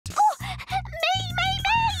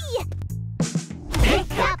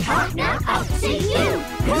Now up to you!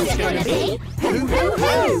 Who's gonna be?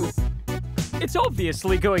 Who? It's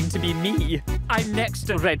obviously going to be me. I'm next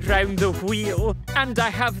to Red round the wheel, and I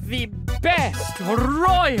have the best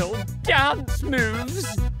royal dance moves.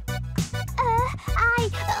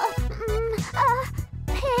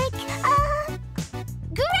 Pick,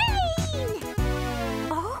 green!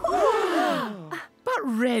 Oh. But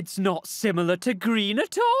red's not similar to green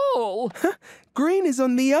at all. Green is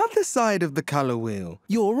on the other side of the colour wheel.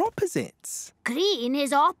 You're opposites. Green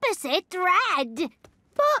is opposite red.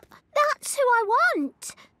 But that's who I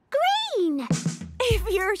want. Green! If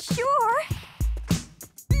you're sure.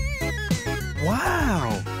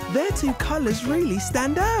 Wow! Their two colours really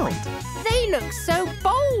stand out. They look so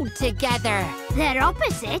bold together. They're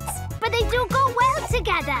opposites, but they do go well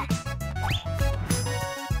together.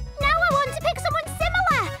 Now I want to pick someone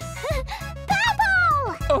similar.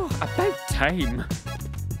 Purple! Oh, about time.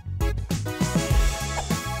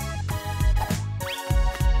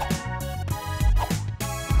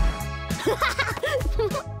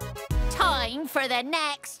 Time for the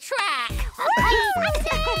next track.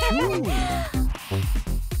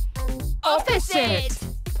 Opposite.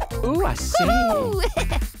 Ooh, I see.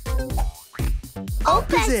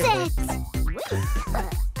 Opposite!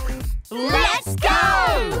 Let's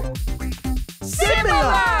go!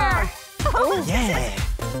 Similar! Oh, Yeah!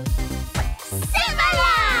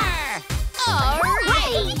 similar! All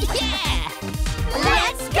right, yeah!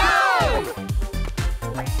 Let's go!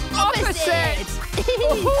 Opposite!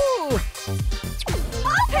 Ooh.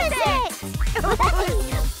 Opposite!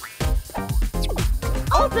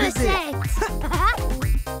 Opposite!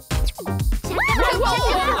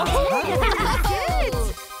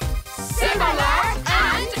 Similar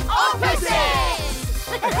and opposite!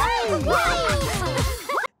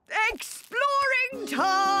 Exploring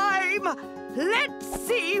time! Let's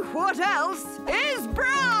see what else is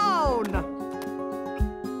brown!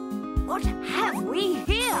 What have we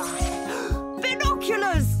here?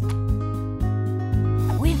 Binoculars!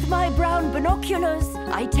 With my brown binoculars,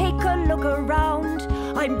 I take a look around.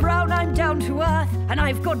 I'm brown, I'm down to earth, and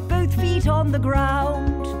I've got both feet on the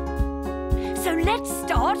ground. So let's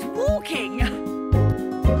start walking.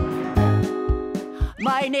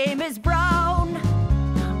 My name is Brown.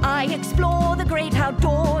 I explore the great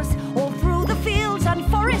outdoors, all through the fields and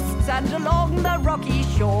forests and along the rocky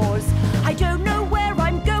shores. I don't know where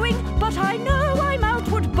I'm going, but I know I'm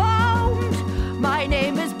outward bound. My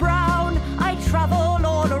name is Brown. I travel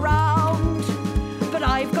all around, but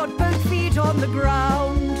I've got both feet on the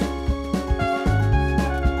ground.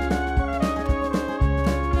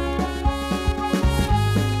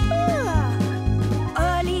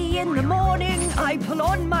 Early in the morning, I pull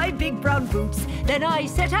on my big brown boots. Then I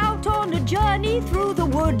set out on a journey through the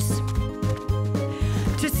woods.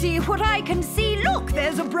 To see what I can see, look,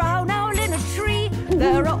 there's a brown owl in a tree.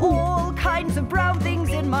 There are all kinds of brown things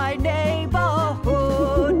in my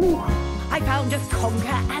neighborhood. I found a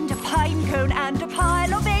conker and a pine cone and a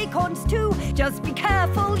pile of acorns too. Just be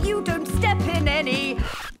careful you don't step in any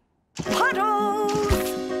puddles.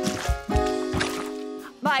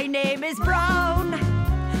 My name is Brown.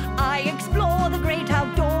 I explore the great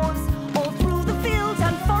outdoors, all through the fields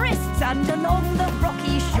and forests and along the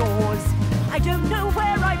rocky shores. I don't know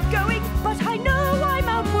where I'm going, but I know I'm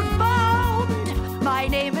outward bound. My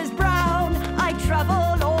name is Brown. I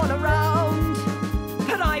travel all around,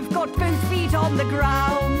 but I've got both feet on the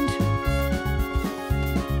ground.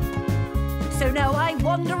 So now I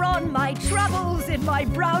wander on my travels in my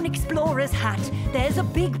brown explorer's hat. There's a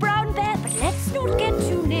big brown bear, but let's not get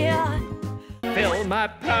too near. Fill my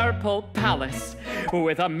purple palace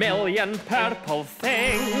with a million purple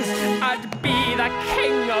things. I'd be the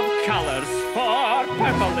king of colours, for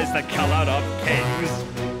purple is the colour of kings.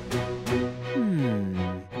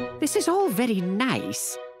 This is all very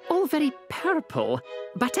nice, all very purple,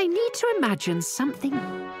 but I need to imagine something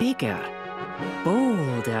bigger,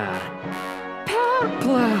 bolder,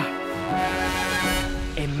 purpler.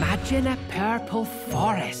 Imagine a purple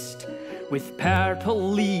forest with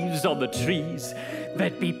purple leaves on the trees.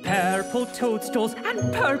 There'd be purple toadstools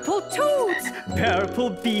and purple toads.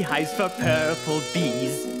 Purple beehives for purple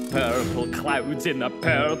bees. Purple clouds in the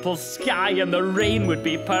purple sky, and the rain would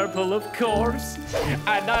be purple, of course.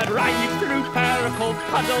 And I'd ride through purple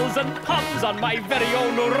puddles and ponds on my very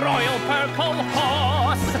own royal purple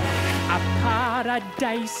horse. A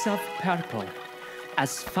paradise of purple,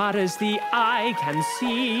 as far as the eye can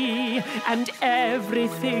see, and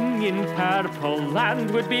everything in purple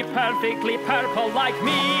land would be perfectly purple like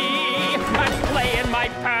me. I'd play in my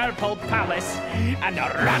purple palace and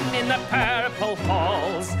run in the purple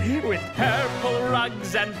halls with purple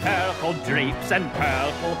rugs and purple drapes and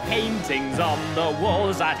purple paintings on the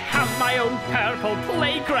walls. I'd have my own purple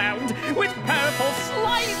playground with purple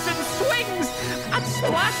slides and swings. I'd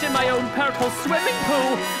splash in my own purple swimming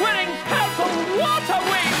pool wearing purple water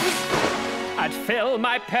wings. I'd fill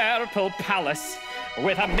my purple palace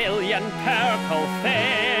with 1,000,000 purple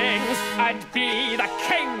things. I'd be the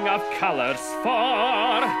king of colours,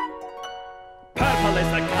 for purple is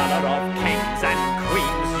the colour of kings and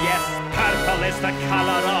queens. Yes, purple is the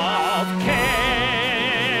colour of kings.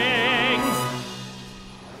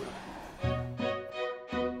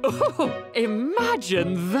 Oh,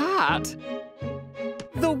 imagine that!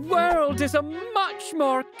 The world is a much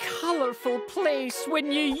more colourful place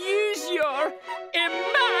when you use your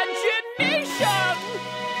imagination!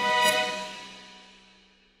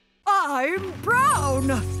 I'm brown!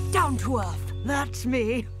 Down to earth, that's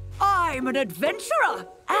me. I'm an adventurer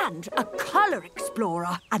and a colour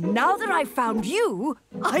explorer. And now that I've found you,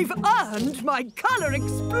 I've earned my Colour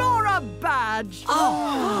Explorer badge.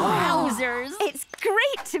 Oh, wowzers! It's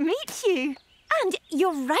great to meet you. And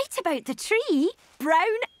you're right about the tree.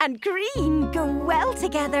 Brown and green go well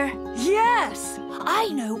together. Yes, I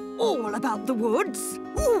know all about the woods.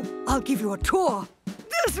 Ooh, I'll give you a tour.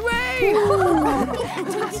 This way!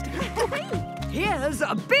 Here's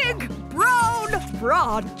a big brown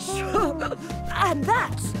branch. And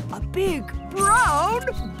that's a big brown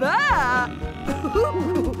bear.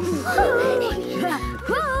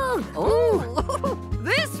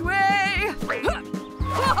 This way!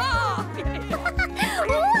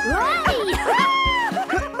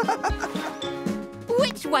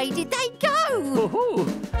 Which way did they go?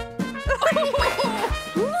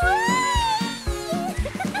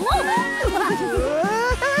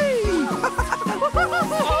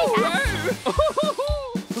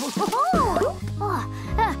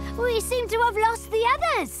 We seem to have lost the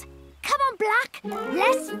others. Come on, Black.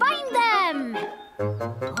 Let's find them.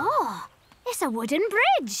 Oh, it's a wooden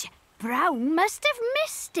bridge. Brown must have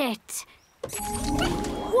missed it.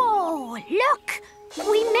 Whoa, look.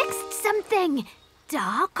 We mixed something.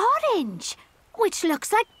 Dark orange, which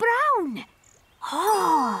looks like brown.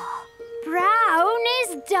 Oh, brown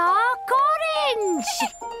is dark orange.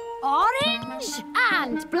 Orange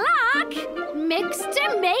and black mixed to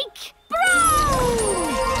make brown.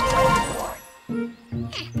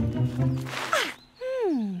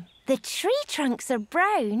 The tree trunks are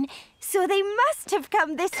brown, so they must have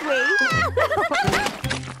come this way.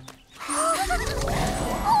 Oh,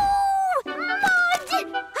 mud!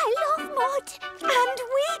 I love mud. And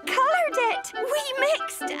we coloured it. We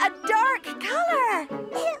mixed a dark colour.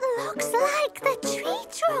 It looks like the tree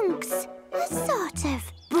trunks. A sort of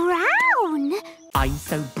brown. I'm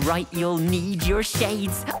so bright you'll need your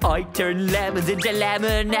shades. I turn lemons into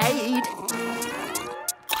lemonade.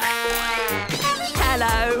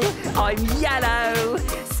 Hello, I'm yellow.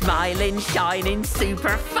 Smiling, shining,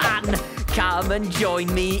 super fun. Come and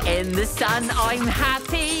join me in the sun. I'm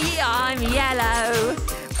happy, I'm yellow.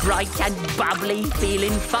 Bright and bubbly,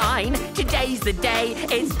 feeling fine. Today's the day,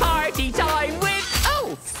 it's party time with...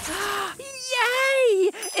 Oh!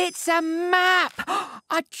 Yay! It's a map!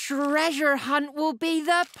 A treasure hunt will be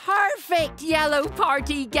the perfect yellow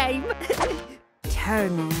party game.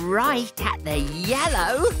 Turn right at the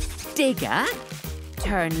yellow digger.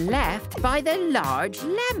 Turn left by the large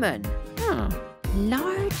lemon.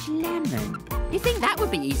 Large lemon. You think that would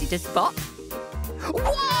be easy to spot?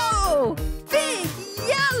 Whoa! Big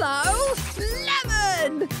yellow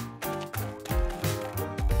lemon!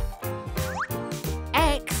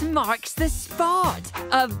 X marks the spot.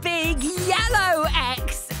 A big yellow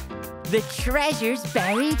X. The treasure's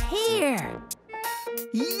buried here.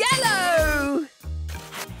 Yellow!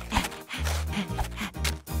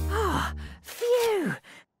 Oh, phew.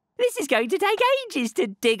 This is going to take ages to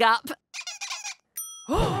dig up.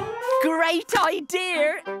 Great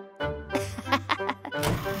idea!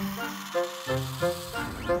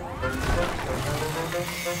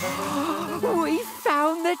 We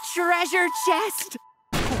found the treasure chest!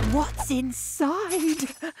 What's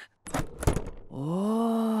inside?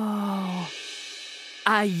 Oh!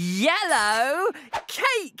 A yellow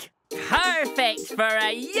cake! Perfect for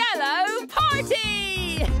a yellow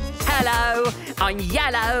party! Hello, I'm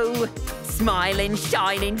yellow. Smiling,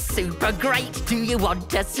 shining, super great. Do you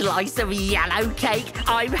want a slice of yellow cake?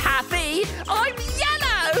 I'm happy, I'm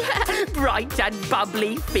yellow. Bright and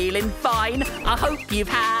bubbly, feeling fine. I hope you've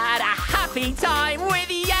had a happy time with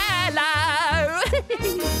yellow.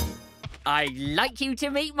 I'd like you to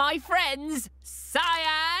meet my friends,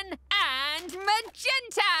 Cyan and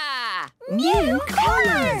Magenta. New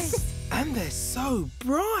colours! And they're so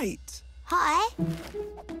bright. Hi.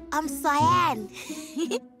 I'm Cyan.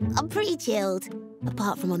 I'm pretty chilled,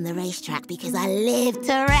 apart from on the racetrack because I live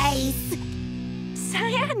to race.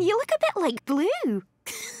 Cyan, you look a bit like Blue.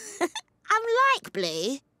 I'm like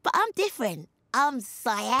Blue, but I'm different. I'm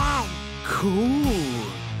Cyan. Cool.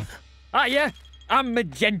 Hiya, I'm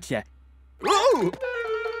Magenta. Ooh!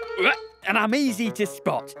 And I'm easy to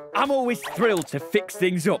spot. I'm always thrilled to fix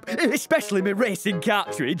things up, especially my racing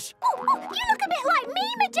cartridge. You look a bit like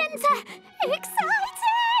me, Magenta. Exciting!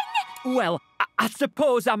 Well, I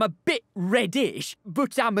suppose I'm a bit reddish,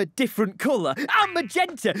 but I'm a different colour. I'm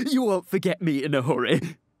Magenta. You won't forget me in a hurry.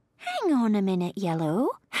 Hang on a minute, Yellow.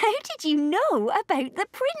 How did you know about the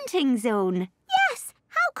printing zone? Yes,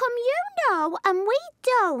 how come you know and we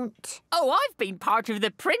don't? Oh, I've been part of the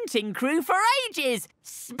printing crew for ages.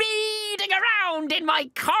 Speeding around in my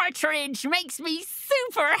cartridge makes me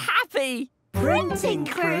super happy. Printing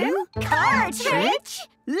crew? Cartridge?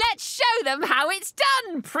 Let's show them how it's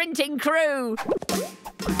done, printing crew.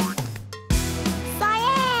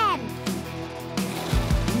 Cyan!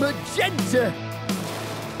 Magenta!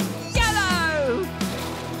 Yellow!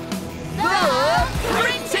 The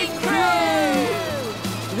Printing crew!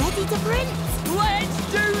 Ready to print? Let's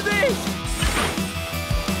do this!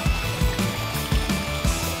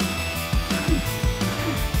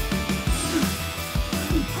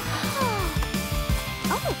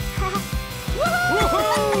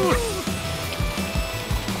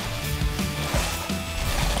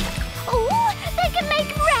 Oh, they can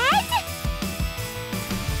make red!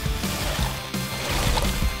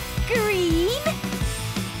 Green?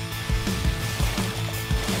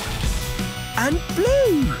 And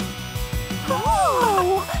blue.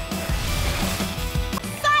 Oh!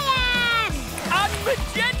 Cyan! And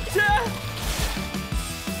Magenta!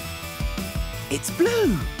 It's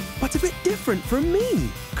blue, but a bit different from me.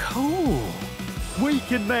 Cool. We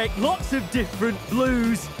can make lots of different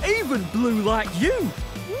blues, even blue like you.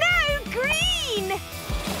 No, green!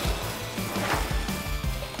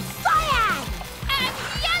 Cyan! And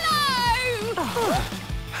yellow!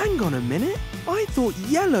 Hang on a minute. I thought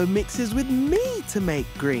yellow mixes with me to make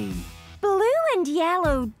green. Blue and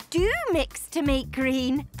yellow do mix to make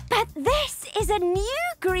green, but this is a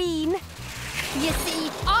new green. You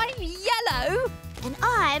see, I'm yellow. And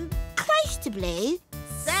I'm close to blue.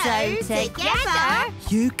 So together,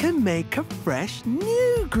 You can make a fresh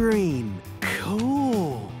new green.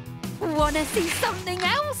 Cool. wanna see something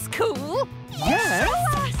else cool? Yes.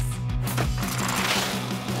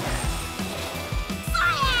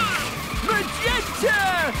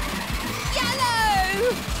 Magenta!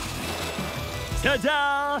 Yellow!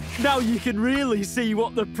 Ta-da! Now you can really see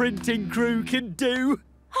what the printing crew can do.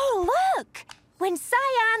 Oh, look! When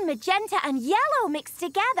cyan, magenta and yellow mix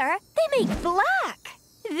together, they make black.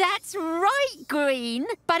 That's right, Green.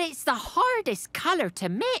 But it's the hardest colour to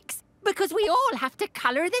mix because we all have to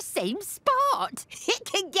colour the same spot. It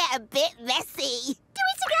can get a bit messy. Do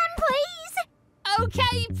it again, please! OK,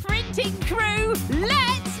 printing crew,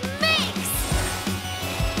 let's mix!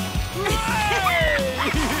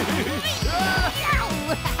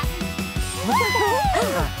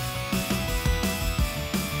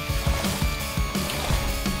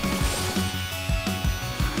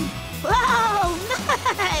 Whoa, no!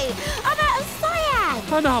 I'm out of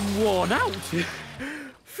cyan! And I'm worn out.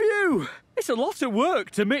 Phew! It's a lot of work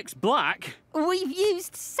to mix black. We've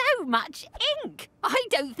used so much ink. I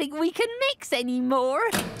don't think we can mix anymore.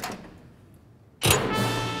 Who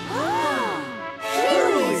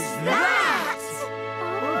is that?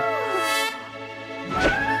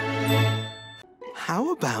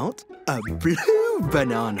 How about a blue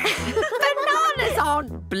banana? Bananas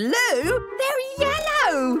aren't blue, they're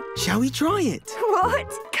yellow. Shall we try it? What?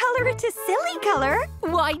 Colour it a silly colour?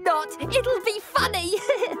 Why not? It'll be funny.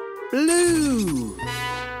 Blue.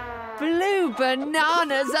 Blue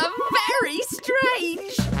bananas are very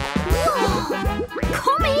strange.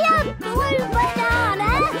 Come here, blue banana!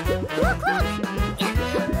 Look,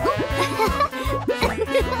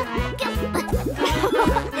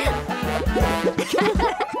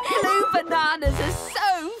 Blue bananas are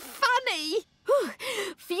so funny.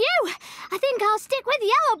 Phew! I think I'll stick with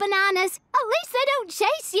yellow bananas. At least they don't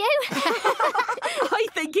chase you. I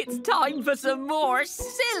think it's time for some more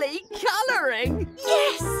silly colouring.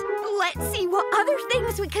 Yes! Let's see what other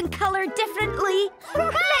things we can colour differently.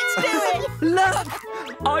 Let's do it. Look,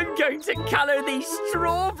 I'm going to colour these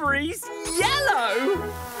strawberries yellow.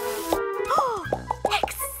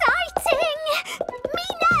 Exciting! Me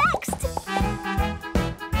next!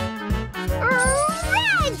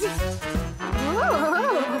 Red!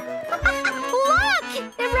 Ooh. Look!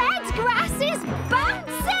 The red grass is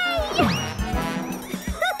bouncy!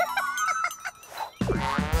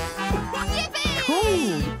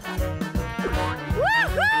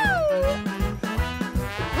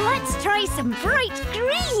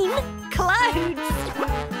 clouds.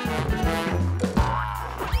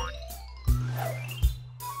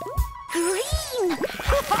 Green.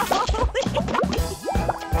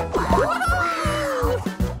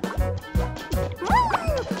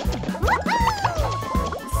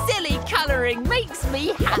 Silly colouring makes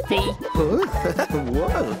me happy.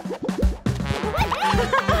 Whoa.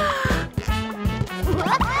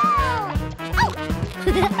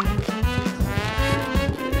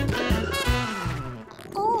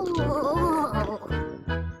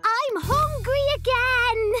 I'm hungry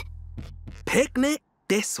again. Picnic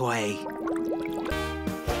this way.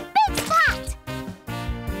 Big splat.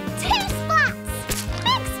 Two splats.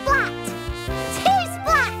 Big splat. Two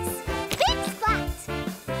splats. Big splat.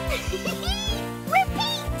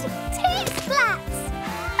 Repeat. Two splats.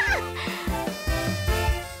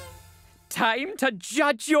 Time to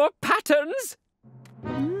judge your patterns.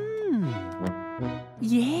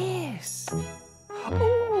 Yes.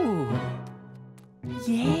 Oh.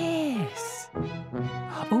 Yes.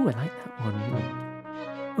 Oh, I like that one.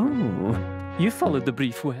 Oh, you followed the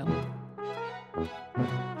brief well.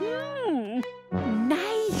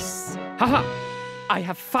 Nice. Haha. I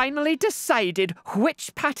have finally decided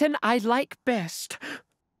which pattern I like best.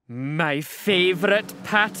 My favourite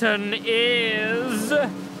pattern is...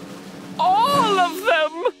 all of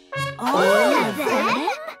them! All of them?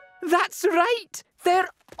 That's right! They're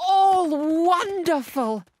all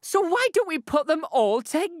wonderful! So why don't we put them all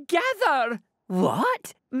together?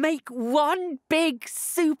 What? Make one big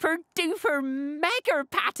super-duper mega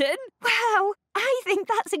pattern? Wow, I think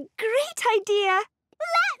that's a great idea.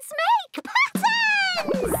 Let's make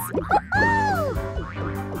patterns! Woohoo!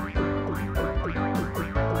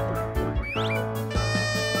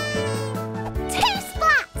 Two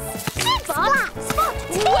splats! Big splats!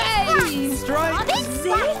 Waves! Stripes! Big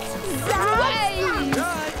splats!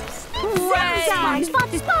 Waves!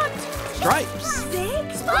 Spot! Stripes! Big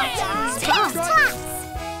splat! Two splats!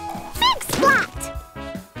 Big splat!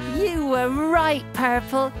 You were right,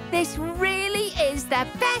 Purple. This really is the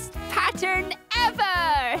best pattern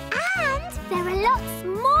ever! And there are lots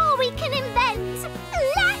more we can invent.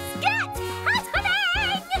 Let's get patterning!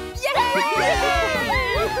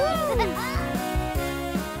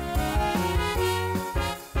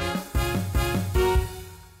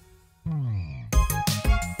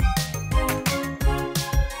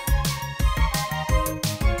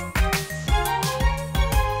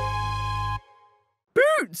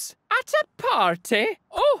 Boots! At a party?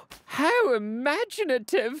 Oh, how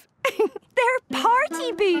imaginative! They're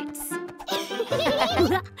party boots.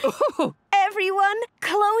 Oh, Everyone,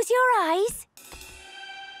 close your eyes.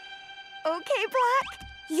 Okay, Black,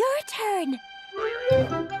 your turn.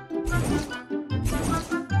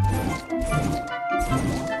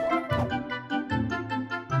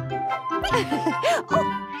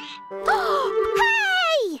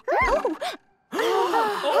 Hey!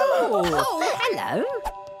 Oh, hello.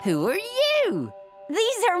 Who are you?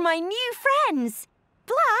 These are my new friends,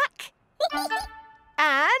 Black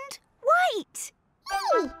and White.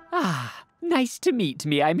 ah, nice to meet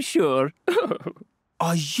me, I'm sure.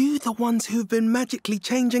 Are you the ones who've been magically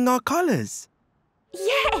changing our colours?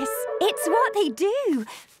 Yes, it's what they do.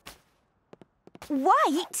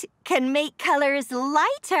 White can make colours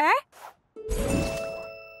lighter,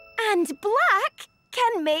 and black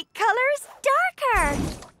can make colours darker.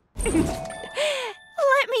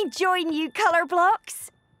 Let me join you, Colourblocks.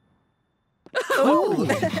 Oh,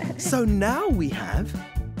 so now we have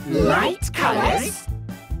Light colours,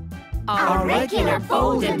 our regular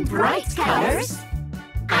bold and bright colours,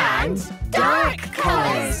 and dark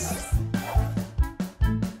colours.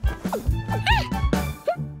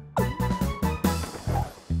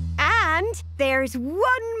 And there's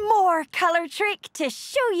one more colour trick to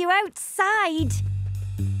show you outside.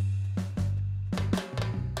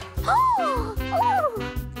 Oh!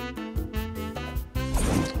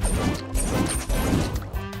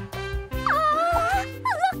 Ah,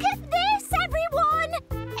 look at this, everyone!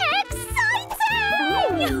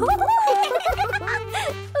 Exciting! Look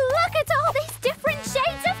at all these different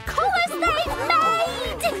shades of colours they've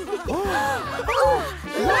made!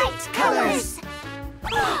 Light colours!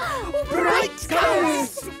 Bright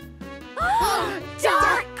colours!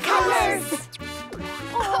 Dark colours!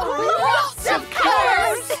 Lots of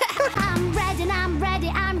colours! I'm red and I'm ready,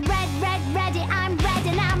 I'm red, ready, I'm red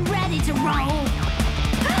and I'm ready to roll.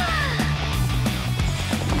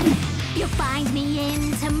 You'll find me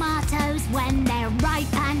in tomatoes when they're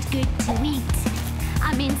ripe and good to eat.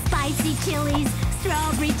 I'm in spicy chilies,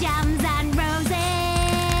 strawberry jams and roses.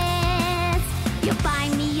 You'll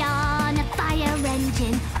find me on a fire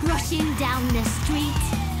engine rushing down the street.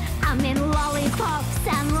 I'm in lollipops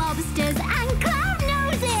and lobsters and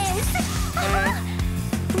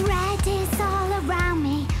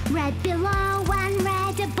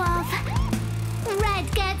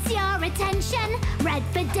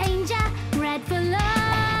for danger, red for love.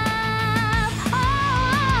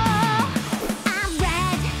 Oh, I'm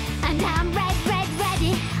red, and I'm red, red,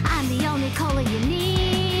 ready. I'm the only colour you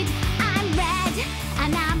need. I'm red,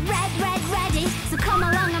 and I'm red, red, ready. So come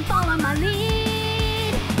along and follow my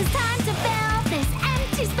lead. It's time to fill this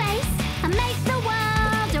empty space and make the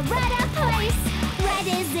world a redder place. Red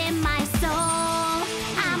is in my soul.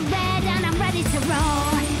 I'm red and I'm ready to roll.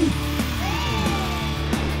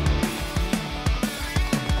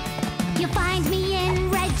 You'll find me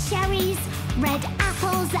in red cherries, red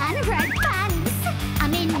apples and red pants.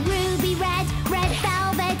 I'm in ruby red, red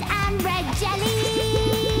velvet and red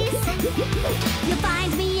jellies. You'll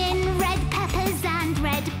find me in red peppers and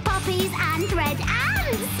red poppies and red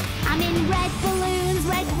ants. I'm in red balloons,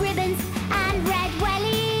 red ribbons and red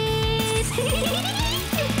wellies.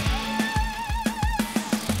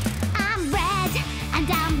 I'm red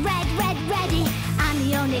and I'm red, red, ready. I'm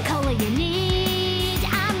the only colour you need.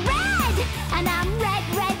 I'm red and I'm red,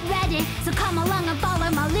 red, ready. So come along and follow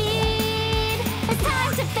my lead. It's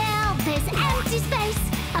time to fill this empty space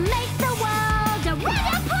and make the world a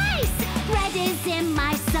redder place. Red is in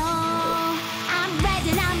my soul. I'm red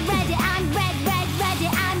and I'm ready. I'm red, red, ready.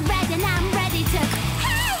 I'm red and I'm ready to...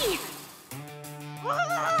 Hey!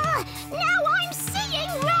 Now I'm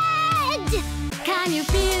seeing red! Can you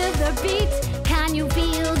feel the beat? Can you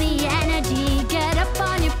feel the energy? Get up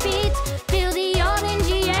on your feet. Feel the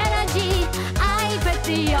orangey energy. I put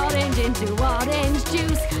the orange into orange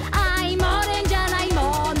juice. I'm orange and I'm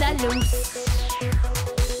on the loose.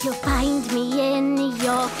 You'll find me in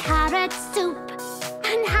your carrot soup.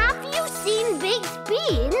 And have you seen baked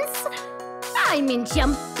beans? I'm in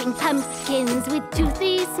jumping pumpkins with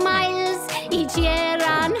toothy smiles each year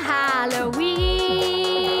on Halloween.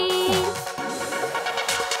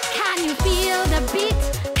 Can you feel the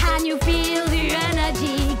beat? Can you feel the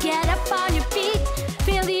energy? Get up on your feet.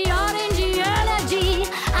 Feel the orangey energy.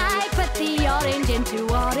 I put the orange into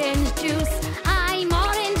orange juice. I'm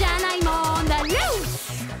orange and I'm on the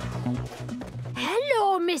loose.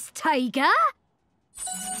 Hello, Miss Tiger.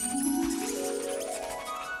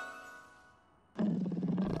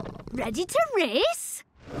 Ready to race?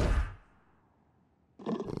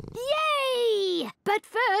 Yay! But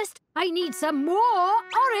first, I need some more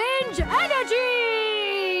orange energy!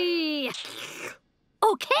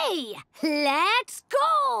 Okay, let's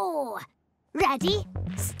go! Ready,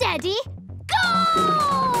 steady,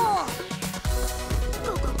 go!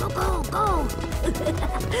 Go, go, go, go, go!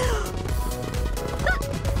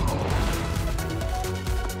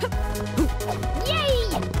 Yay!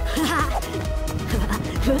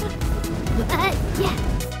 Yeah.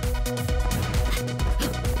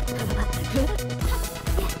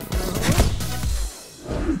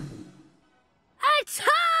 A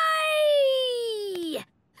tie!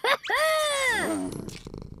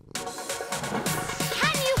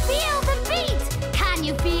 Can you feel the beat? Can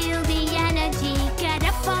you feel the energy? Get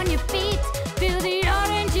up on your feet. Feel the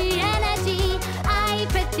orangey energy. I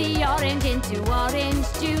put the orange into orange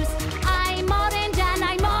juice. I'm orange and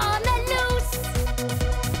I'm on the loose.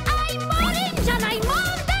 I'm orange and I'm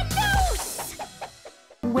on the loose.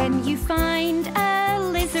 When you find a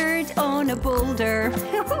lizard on a boulder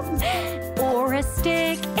or a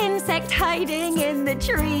stick insect hiding in the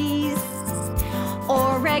trees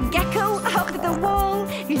or a gecko up the wall,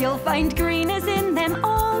 you'll find green is in them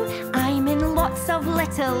all. I'm in lots of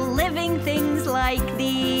little living things like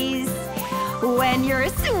these. When you're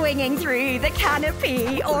swinging through the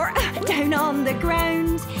canopy or down on the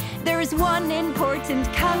ground, there's one important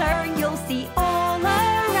colour you'll see all around.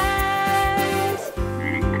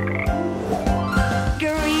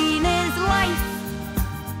 Green is life.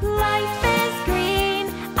 Life is green.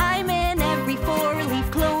 I'm in every four-leaf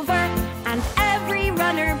clover and every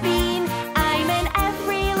runner bean. I'm in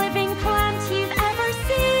every living plant you've ever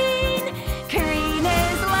seen. Green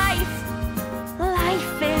is life.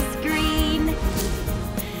 Life is green.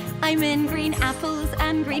 I'm in green apples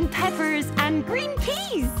and green peppers and green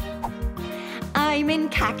peas. I'm in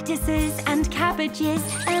cactuses and cabbages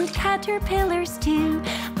and caterpillars too.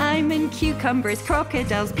 I'm in cucumbers,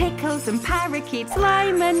 crocodiles, pickles and parakeets,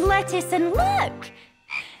 lime and lettuce, and look!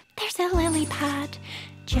 There's a lily pad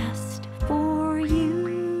just for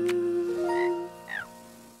you.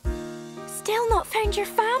 Still not found your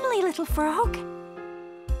family, little frog?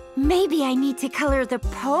 Maybe I need to colour the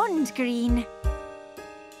pond green.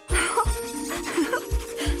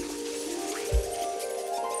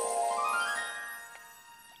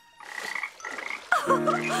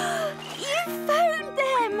 You found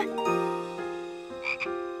them!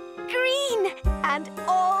 Green and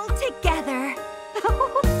all together.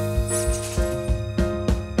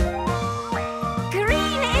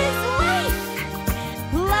 Green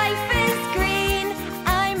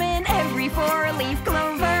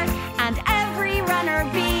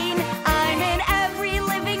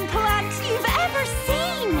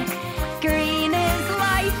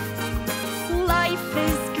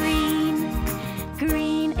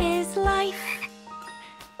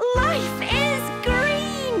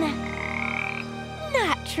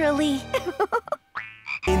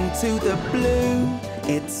Into the blue,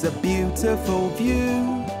 it's a beautiful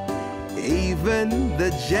view. Even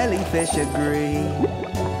the jellyfish agree.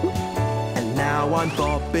 And now I'm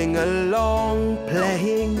bobbing along,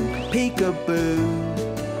 playing peekaboo.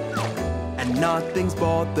 And nothing's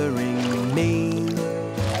bothering me.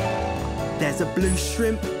 There's a blue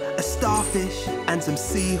shrimp, a starfish, and some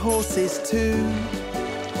seahorses too.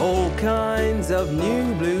 All kinds of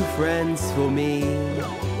new blue friends for me.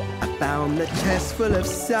 I found a chest full of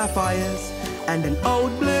sapphires and an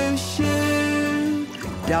old blue shoe,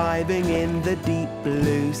 diving in the deep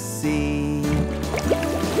blue sea.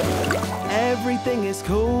 Everything is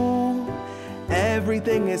cool,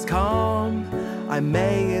 everything is calm. I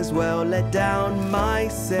may as well let down my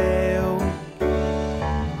sail.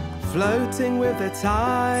 Floating with the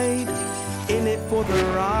tide, in it for the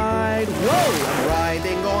ride. Whoa! I'm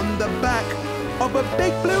riding on the back of a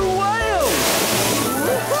big blue whale.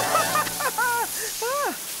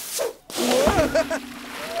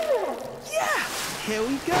 Yeah! Here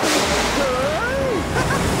we go.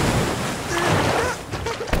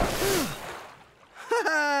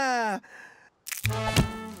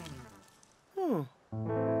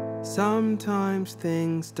 Sometimes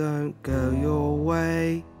things don't go your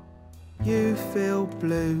way. You feel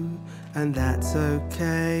blue, and that's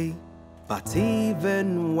okay. But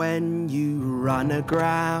even when you run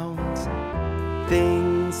aground,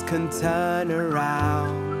 things can turn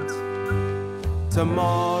around.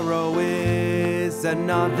 Tomorrow is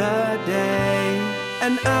another day,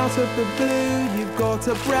 and out of the blue, you've got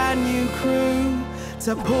a brand new crew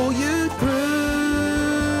to pull you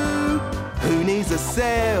through. Who needs a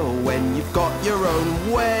sail when you've got your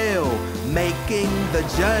own whale, making the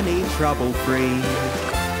journey trouble-free?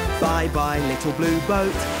 Bye-bye, little blue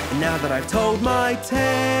boat, and now that I've told my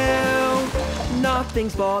tale,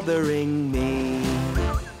 nothing's bothering me.